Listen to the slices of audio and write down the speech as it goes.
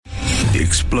The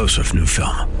explosive new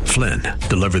film, Flynn,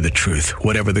 deliver the truth,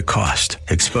 whatever the cost,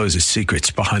 exposes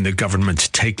secrets behind the government's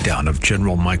takedown of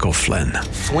General Michael Flynn.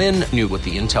 Flynn knew what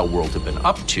the intel world had been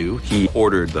up to. He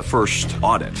ordered the first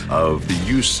audit of the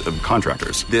use of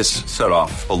contractors. This set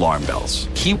off alarm bells.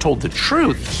 He told the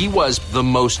truth. He was the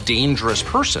most dangerous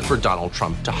person for Donald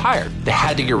Trump to hire. They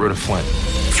had to get rid of Flynn.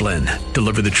 Flynn,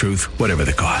 deliver the truth, whatever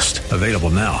the cost. Available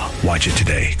now. Watch it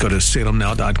today. Go to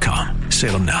salemnow.com.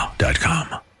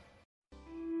 salemnow.com.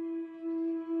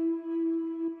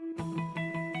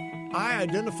 I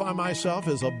identify myself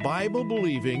as a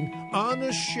Bible-believing,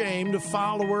 unashamed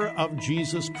follower of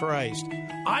Jesus Christ.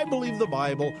 I believe the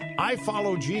Bible, I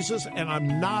follow Jesus, and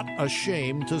I'm not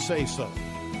ashamed to say so.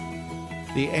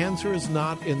 The answer is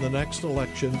not in the next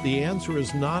election. The answer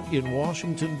is not in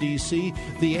Washington, D.C.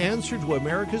 The answer to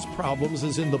America's problems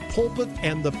is in the pulpit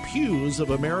and the pews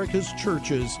of America's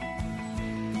churches.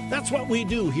 That's what we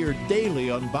do here daily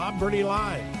on Bob Burney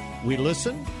Live. We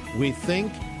listen, we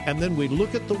think, and then we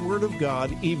look at the Word of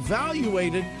God,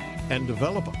 evaluate it, and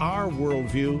develop our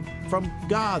worldview from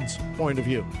God's point of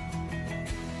view.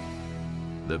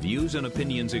 The views and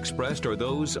opinions expressed are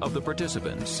those of the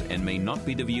participants and may not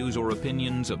be the views or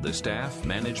opinions of the staff,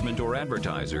 management, or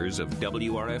advertisers of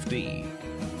WRFD.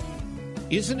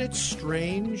 Isn't it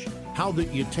strange how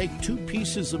that you take two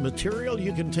pieces of material,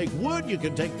 you can take wood, you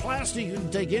can take plastic, you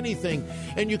can take anything,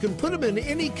 and you can put them in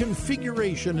any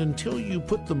configuration until you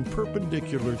put them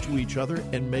perpendicular to each other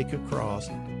and make a cross.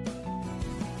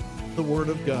 The Word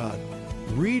of God.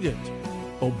 Read it.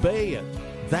 Obey it.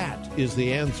 That is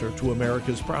the answer to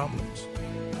America's problems.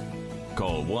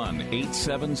 Call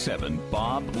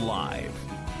 1-877-BOB-LIVE.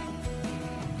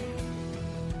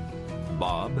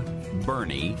 Bob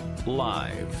Burney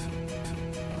Live.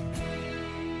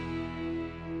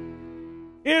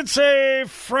 It's a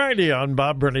Friday on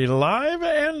Bob Burney Live,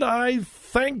 and I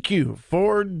thank you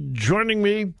for joining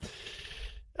me.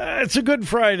 It's a good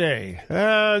Friday.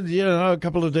 A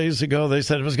couple of days ago they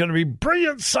said it was going to be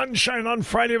brilliant sunshine on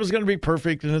Friday. It was going to be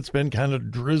perfect, and it's been kind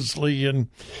of drizzly and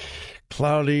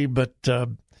cloudy, but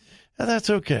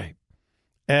that's okay.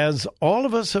 As all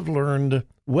of us have learned,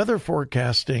 weather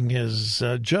forecasting is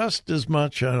just as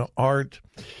much an art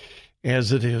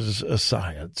as it is a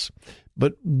science.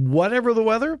 But whatever the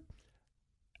weather,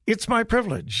 it's my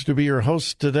privilege to be your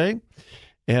host today.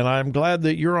 And I'm glad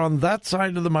that you're on that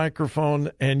side of the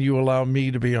microphone and you allow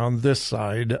me to be on this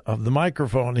side of the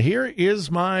microphone. Here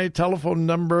is my telephone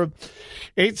number,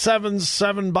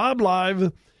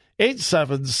 877-BOB-LIVE,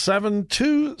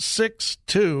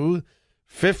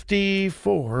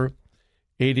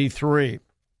 877-262-5483.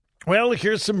 Well,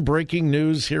 here's some breaking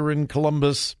news here in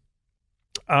Columbus.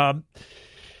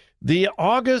 The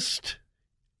August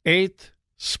 8th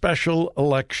special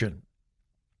election.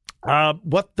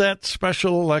 What that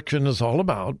special election is all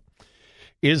about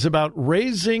is about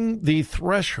raising the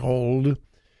threshold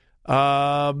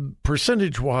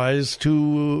percentage-wise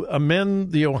to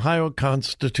amend the Ohio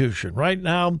Constitution. Right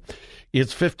now,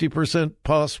 it's 50%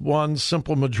 plus one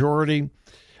simple majority.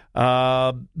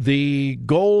 The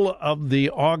goal of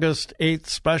the August 8th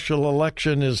special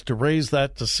election is to raise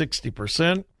that to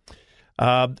 60%.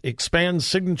 Expand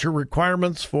signature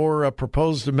requirements for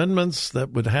proposed amendments that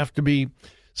would have to be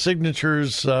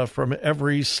signatures from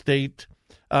every state,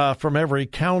 from every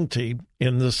county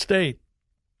in the state.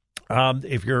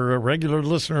 If you're a regular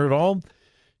listener at all,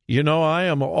 you know I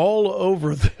am all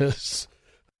over this.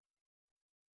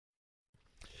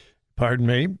 Pardon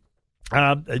me.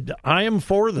 I am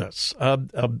for this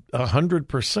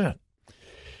 100%.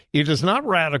 It is not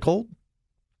radical.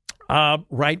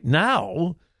 Right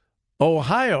now,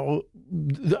 Ohio,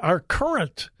 our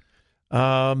current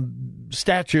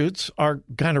statutes are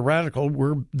kind of radical.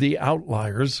 We're the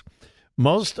outliers.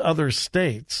 Most other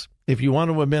states, if you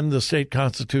want to amend the state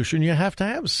constitution, you have to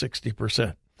have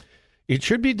 60%. It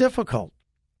should be difficult.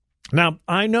 Now,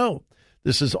 I know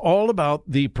this is all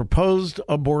about the proposed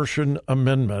abortion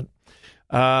amendment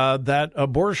that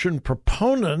abortion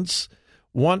proponents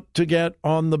want to get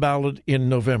on the ballot in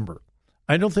November.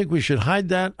 I don't think we should hide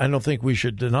that. I don't think we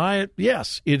should deny it.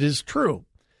 Yes, it is true.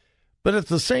 But at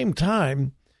the same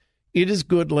time, it is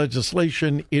good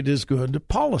legislation. It is good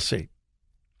policy.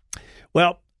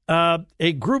 Well,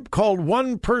 a group called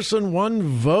One Person, One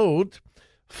Vote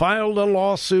filed a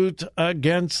lawsuit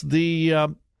against the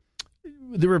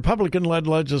Republican-led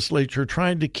legislature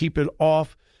trying to keep it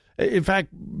off. In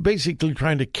fact, basically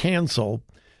trying to cancel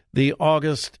the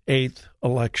August 8th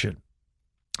election.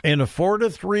 In a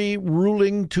 4-3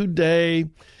 ruling today,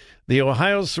 the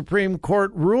Ohio Supreme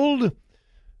Court ruled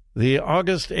the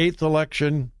August 8th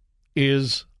election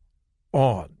is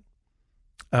on.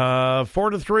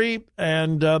 4-3.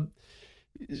 And the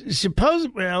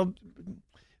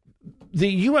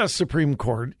U.S. Supreme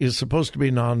Court is supposed to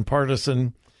be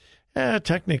nonpartisan.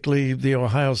 Technically, the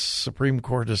Ohio Supreme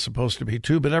Court is supposed to be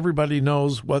too, but everybody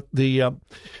knows what the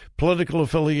political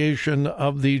affiliation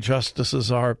of the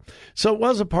justices are. So it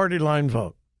was a party line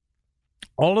vote.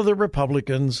 All of the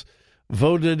Republicans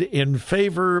voted in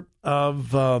favor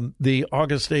of the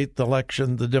August 8th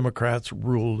election. The Democrats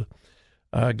ruled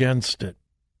against it.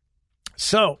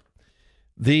 So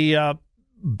the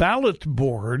ballot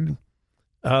board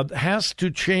has to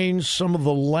change some of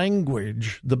the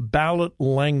language, the ballot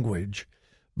language,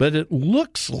 but it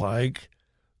looks like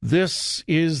this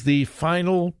is the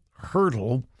final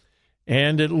hurdle,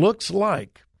 and it looks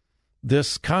like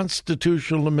this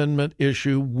constitutional amendment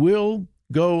issue will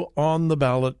go on the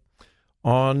ballot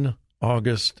on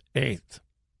August 8th.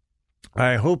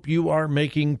 I hope you are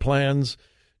making plans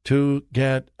to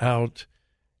get out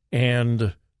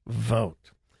and vote.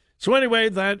 So anyway,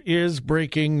 that is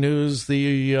breaking news.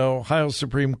 The Ohio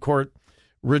Supreme Court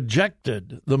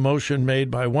rejected the motion made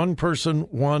by one person,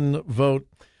 one vote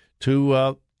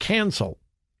to cancel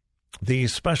the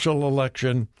special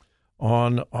election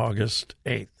on August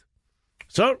 8th.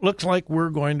 So it looks like we're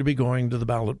going to be going to the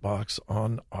ballot box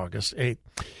on August 8th.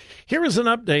 Here is an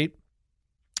update.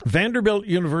 Vanderbilt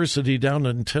University down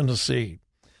in Tennessee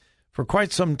for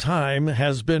quite some time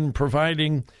has been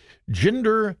providing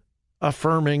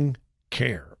gender-affirming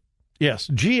care. Yes,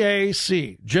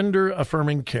 GAC,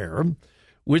 gender-affirming care,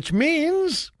 which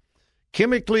means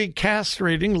chemically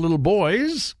castrating little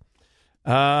boys,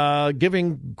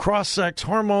 giving cross-sex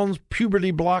hormones,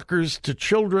 puberty blockers to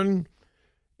children.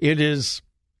 It is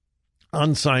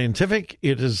unscientific.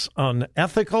 It is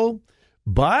unethical.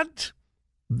 But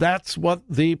that's what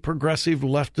the progressive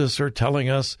leftists are telling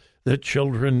us that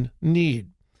children need.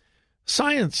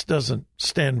 Science doesn't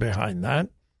stand behind that.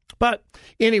 But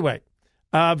anyway,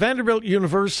 Vanderbilt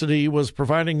University was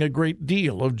providing a great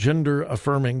deal of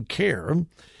gender-affirming care.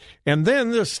 And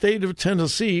then the state of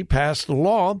Tennessee passed a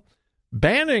law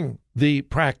banning the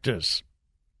practice.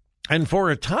 And for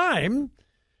a time,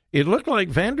 it looked like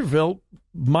Vanderbilt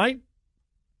might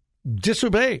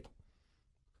disobey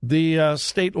the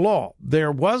state law.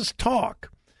 There was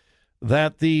talk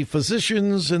that the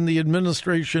physicians and the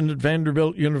administration at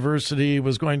Vanderbilt University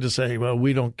was going to say, well,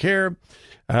 we don't care.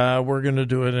 We're going to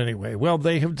do it anyway. Well,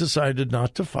 they have decided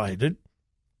not to fight it.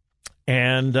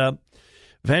 And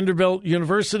Vanderbilt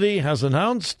University has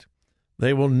announced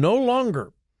they will no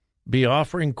longer be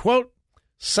offering, quote,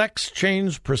 sex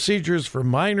change procedures for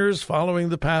minors following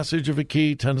the passage of a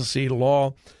key Tennessee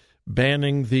law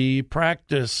banning the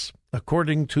practice,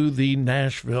 according to the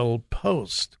Nashville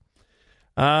Post.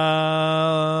 The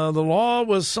law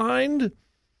was signed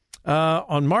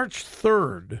on March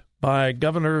 3rd by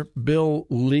Governor Bill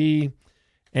Lee,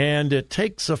 and it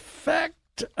takes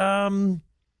effect, it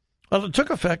took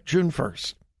effect June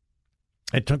 1st.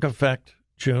 It took effect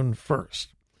June 1st.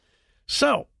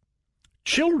 So,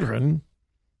 children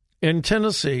in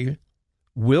Tennessee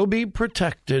will be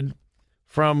protected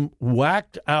from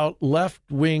whacked-out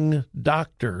left-wing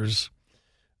doctors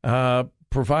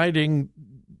providing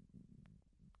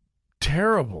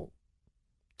terrible,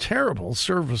 terrible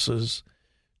services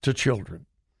to children.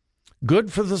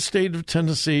 Good for the state of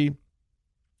Tennessee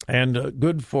and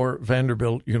good for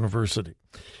Vanderbilt University.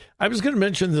 I was going to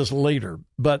mention this later,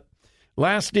 but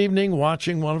last evening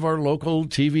watching one of our local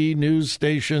TV news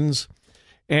stations,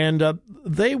 and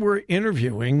they were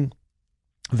interviewing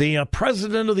the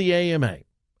president of the AMA,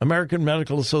 American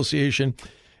Medical Association,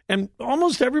 and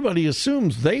almost everybody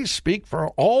assumes they speak for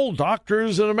all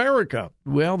doctors in America.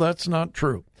 Well, that's not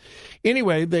true.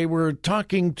 Anyway, they were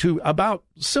talking about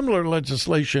similar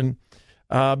legislation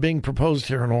being proposed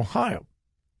here in Ohio.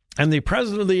 And the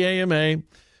president of the AMA,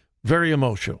 very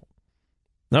emotional.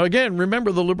 Now, again,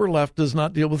 remember the liberal left does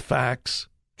not deal with facts,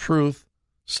 truth,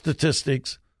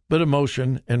 statistics, but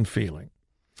emotion and feeling.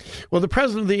 Well, the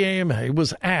president of the AMA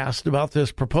was asked about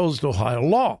this proposed Ohio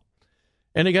law,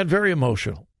 and he got very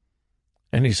emotional.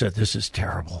 And he said, this is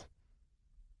terrible.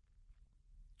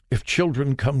 If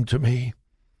children come to me,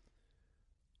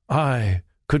 I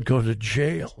could go to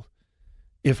jail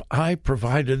if I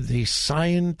provided the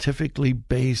scientifically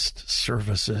based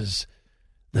services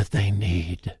that they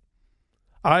need.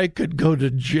 I could go to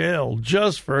jail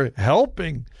just for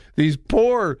helping these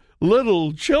poor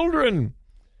little children.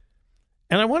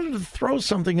 And I wanted to throw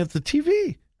something at the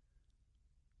TV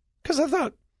because I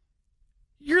thought,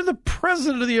 you're the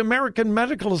president of the American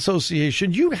Medical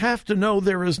Association. You have to know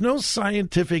there is no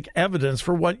scientific evidence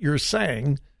for what you're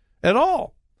saying at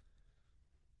all.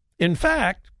 In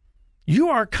fact, You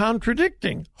are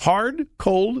contradicting hard,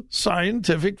 cold,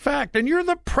 scientific fact, and you're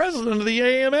the president of the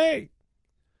AMA.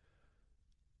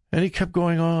 And he kept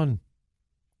going on.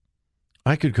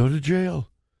 I could go to jail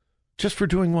just for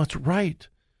doing what's right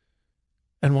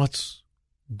and what's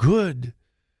good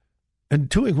and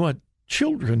doing what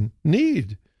children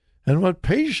need and what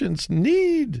patients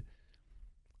need.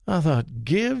 I thought,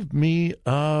 give me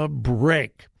a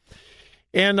break.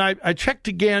 And I checked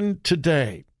again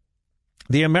today.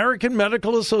 The American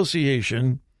Medical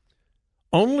Association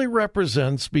only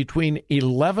represents between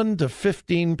 11 to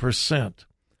 15%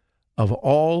 of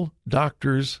all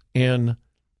doctors in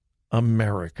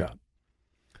America.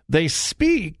 They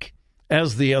speak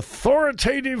as the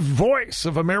authoritative voice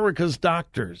of America's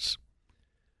doctors.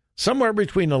 Somewhere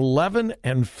between 11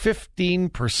 and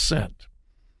 15%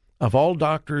 of all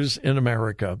doctors in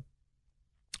America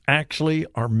actually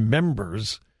are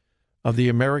members of the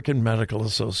American Medical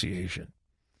Association.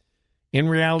 In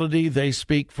reality, they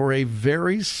speak for a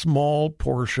very small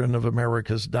portion of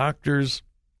America's doctors.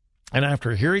 And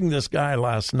after hearing this guy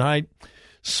last night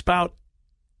spout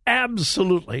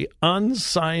absolutely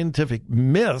unscientific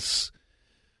myths,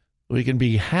 we can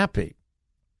be happy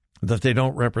that they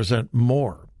don't represent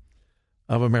more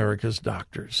of America's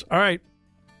doctors. All right,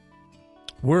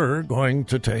 we're going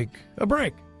to take a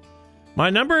break. My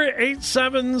number,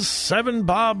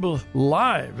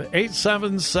 877-BOB-LIVE,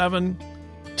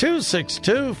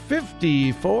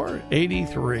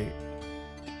 877-262-5483.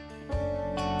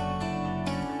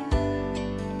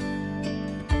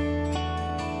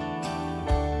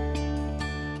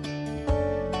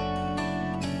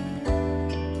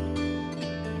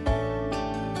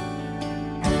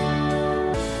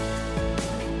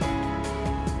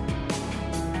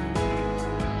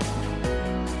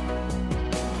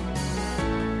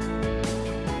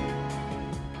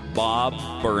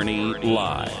 Bob Burney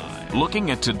Live. Looking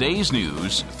at today's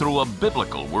news through a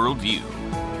biblical worldview.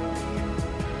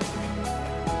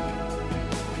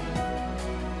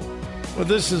 Well,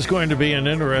 this is going to be an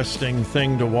interesting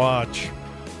thing to watch.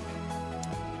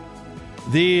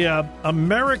 The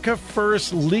America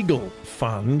First Legal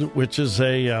Fund, which is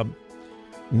a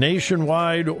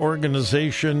nationwide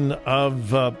organization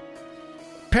of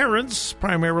parents,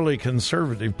 primarily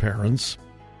conservative parents,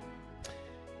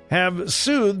 have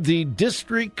sued the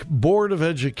District Board of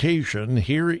Education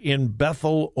here in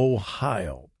Bethel,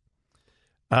 Ohio.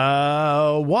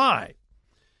 Why?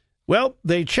 Well,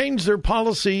 they changed their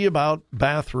policy about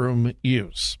bathroom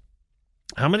use.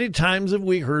 How many times have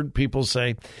we heard people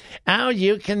say, oh,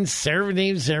 you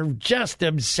conservatives are just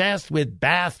obsessed with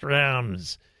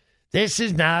bathrooms. This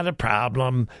is not a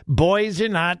problem. Boys are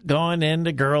not going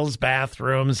into girls'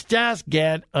 bathrooms. Just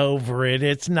get over it.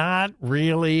 It's not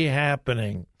really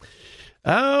happening.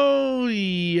 Oh,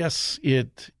 yes,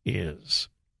 it is.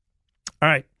 All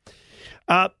right.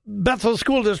 Bethel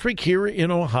School District here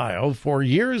in Ohio for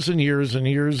years and years and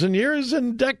years and years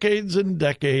and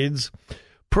decades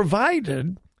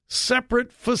provided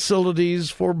separate facilities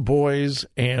for boys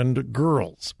and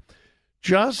girls,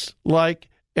 just like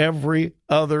every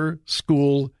other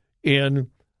school in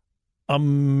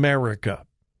America.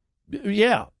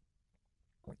 Yeah.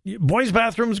 Boys'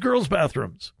 bathrooms, girls'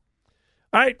 bathrooms.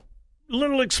 All right.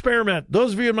 Little experiment.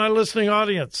 Those of you in my listening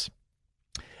audience,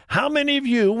 how many of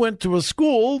you went to a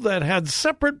school that had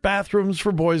separate bathrooms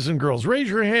for boys and girls? Raise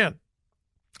your hand.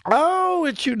 Oh,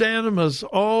 it's unanimous,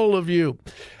 all of you.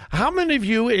 How many of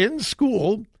you in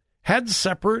school had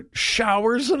separate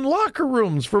showers and locker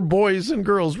rooms for boys and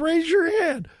girls? Raise your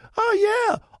hand. Oh,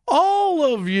 yeah,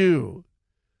 all of you.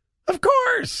 Of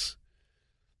course.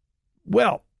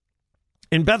 Well,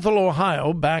 in Bethel,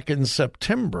 Ohio, back in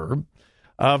September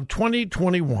of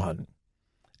 2021,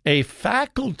 a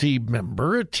faculty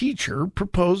member, a teacher,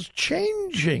 proposed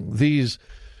changing these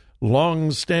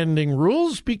long-standing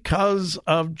rules because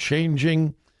of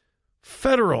changing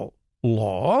federal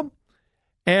law.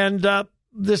 And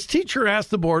this teacher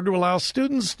asked the board to allow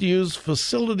students to use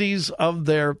facilities of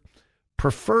their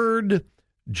preferred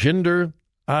gender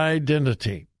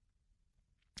identity.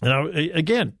 Now,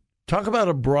 again, talk about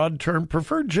a broad term,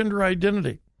 preferred gender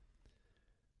identity.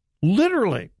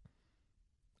 Literally,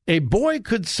 a boy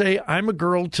could say, I'm a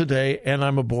girl today and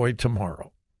I'm a boy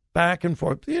tomorrow. Back and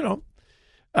forth, you know.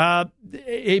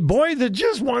 A boy that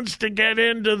just wants to get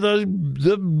into the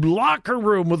locker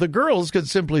room with the girls could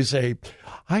simply say,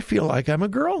 I feel like I'm a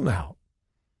girl now.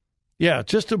 Yeah,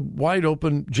 just a wide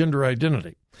open gender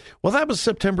identity. Well, that was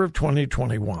September of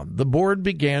 2021. The board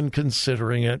began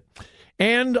considering it.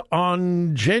 And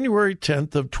on January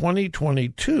 10th of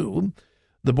 2022,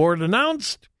 the board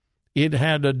announced it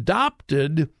had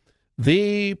adopted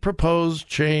the proposed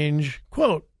change,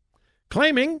 quote,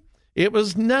 claiming it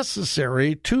was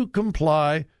necessary to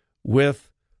comply with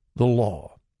the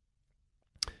law.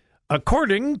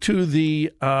 According to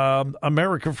the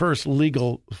America First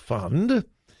Legal Fund,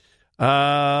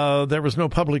 there was no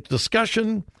public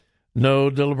discussion, no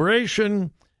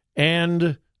deliberation,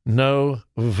 and no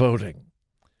voting.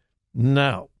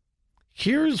 Now,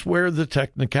 here's where the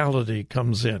technicality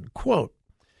comes in. Quote,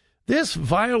 this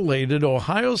violated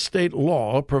Ohio state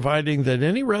law providing that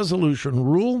any resolution,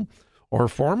 rule, or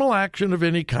formal action of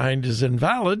any kind is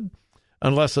invalid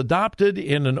unless adopted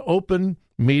in an open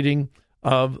meeting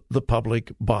of the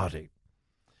public body.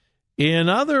 In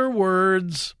other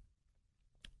words,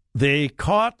 they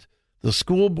caught the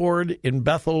school board in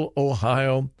Bethel,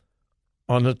 Ohio,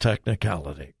 on a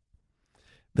technicality.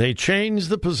 They changed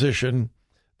the position.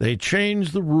 They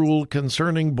changed the rule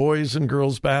concerning boys and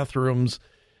girls' bathrooms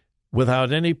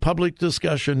without any public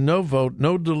discussion, no vote,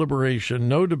 no deliberation,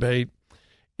 no debate.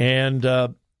 And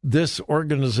this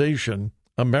organization,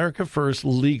 America First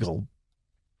Legal,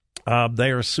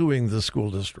 they are suing the school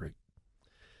district.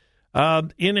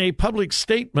 In a public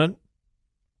statement,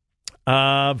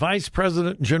 Vice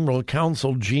President and General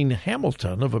Counsel Gene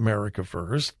Hamilton of America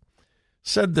First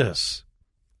said this: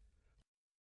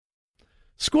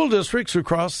 school districts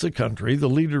across the country, the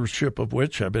leadership of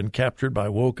which have been captured by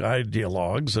woke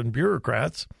ideologues and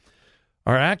bureaucrats,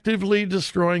 are actively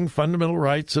destroying fundamental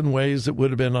rights in ways that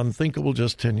would have been unthinkable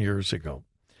just 10 years ago.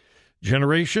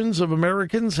 Generations of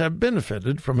Americans have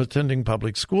benefited from attending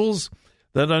public schools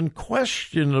that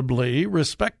unquestionably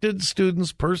respected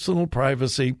students' personal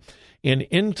privacy in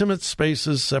intimate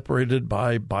spaces separated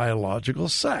by biological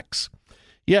sex.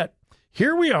 Yet,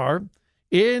 here we are,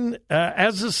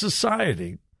 as a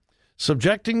society,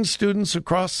 subjecting students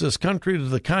across this country to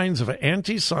the kinds of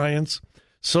anti-science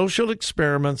social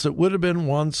experiments that would have been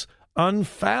once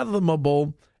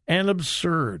unfathomable and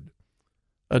absurd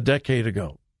a decade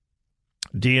ago.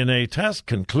 DNA tests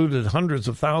concluded hundreds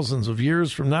of thousands of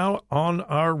years from now on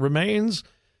our remains.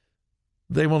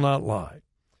 They will not lie.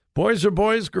 Boys are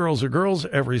boys, girls are girls.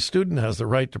 Every student has the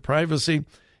right to privacy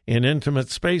in intimate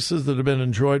spaces that have been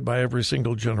enjoyed by every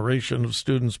single generation of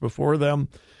students before them.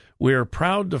 We are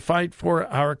proud to fight for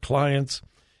our clients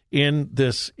in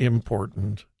this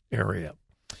important area.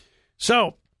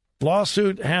 So,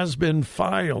 lawsuit has been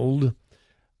filed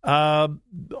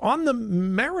on the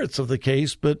merits of the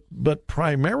case, but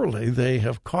primarily they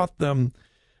have caught them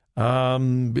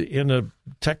in a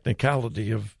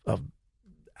technicality of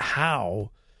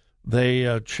how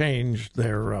they changed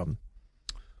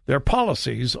their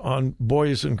policies on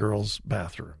boys and girls'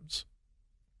 bathrooms.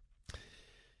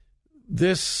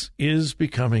 This is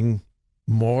becoming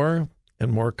more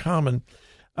and more common.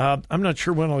 I'm not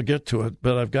sure when I'll get to it,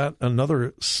 but I've got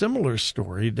another similar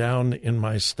story down in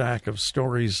my stack of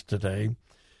stories today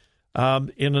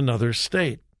in another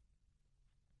state.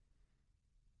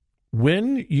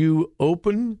 When you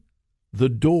open the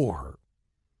door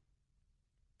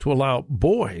to allow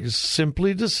boys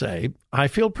simply to say, I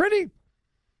feel pretty,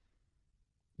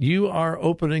 you are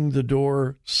opening the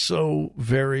door so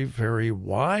very, very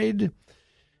wide,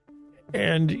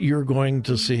 and you're going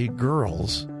to see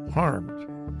girls harmed.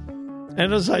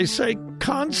 And as I say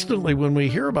constantly when we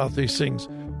hear about these things,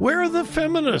 where are the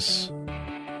feminists?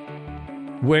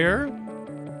 Where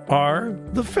are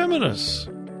the feminists?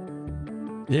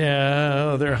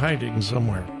 Yeah, they're hiding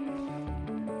somewhere.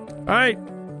 All right.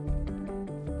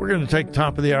 We're going to take the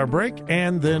top of the hour break,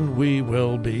 and then we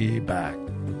will be back.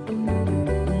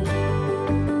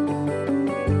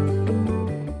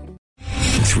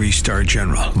 Three-star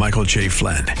General Michael J.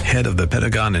 Flynn, head of the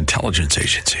Pentagon Intelligence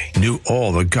Agency, knew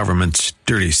all the government's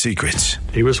dirty secrets.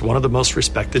 He was one of the most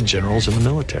respected generals in the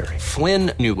military.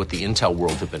 Flynn knew what the intel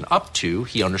world had been up to.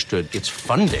 He understood its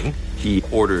funding. He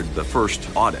ordered the first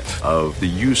audit of the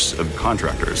use of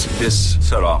contractors. This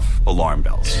set off alarm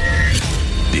bells.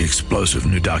 The explosive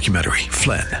new documentary,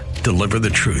 Flynn, Deliver the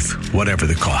Truth, Whatever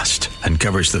the Cost,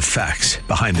 uncovers the facts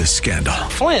behind this scandal.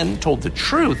 Flynn told the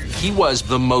truth. He was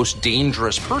the most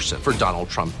dangerous person for Donald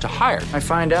Trump to hire. I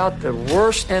find out the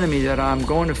worst enemy that I'm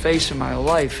going to face in my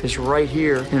life is right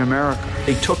here in America.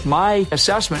 They took my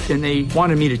assessment and they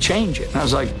wanted me to change it. And I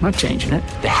was like, I'm not changing it.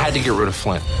 They had to get rid of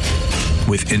Flynn.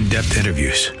 With in-depth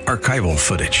interviews, archival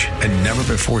footage, and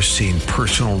never-before-seen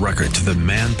personal records of the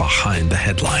man behind the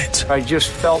headlines. I just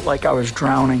felt like I was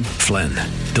drowning. Flynn,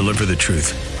 Deliver the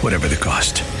Truth, Whatever the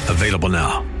Cost. Available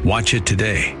now. Watch it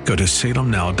today. Go to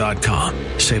salemnow.com.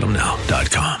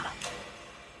 salemnow.com.